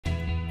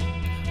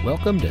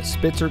Welcome to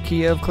Spitzer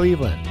Kia of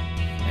Cleveland,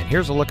 and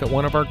here's a look at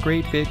one of our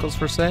great vehicles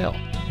for sale,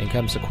 and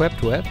comes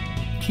equipped with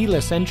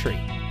keyless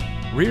entry,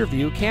 rear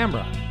view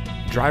camera,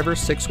 driver's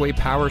 6-way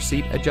power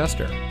seat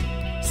adjuster,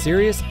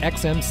 Sirius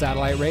XM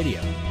satellite radio,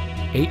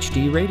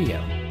 HD radio,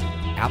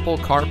 Apple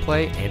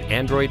CarPlay and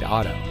Android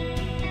Auto,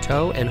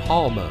 tow and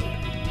haul mode,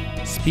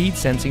 speed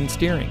sensing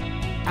steering,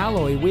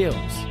 alloy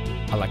wheels,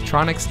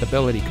 electronic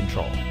stability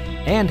control,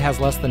 and has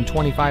less than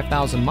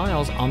 25,000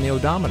 miles on the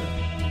odometer.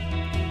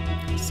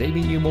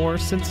 Saving you more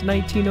since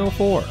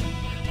 1904.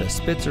 The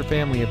Spitzer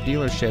family of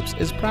dealerships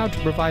is proud to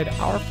provide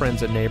our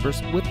friends and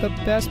neighbors with the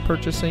best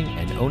purchasing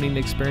and owning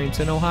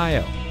experience in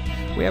Ohio.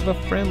 We have a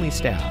friendly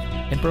staff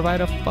and provide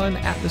a fun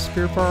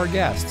atmosphere for our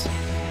guests.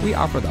 We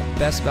offer the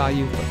best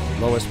value for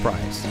the lowest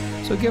price.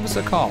 So give us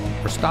a call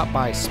or stop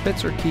by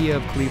Spitzer Kia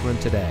of Cleveland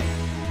today,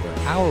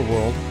 where our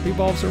world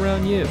revolves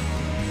around you.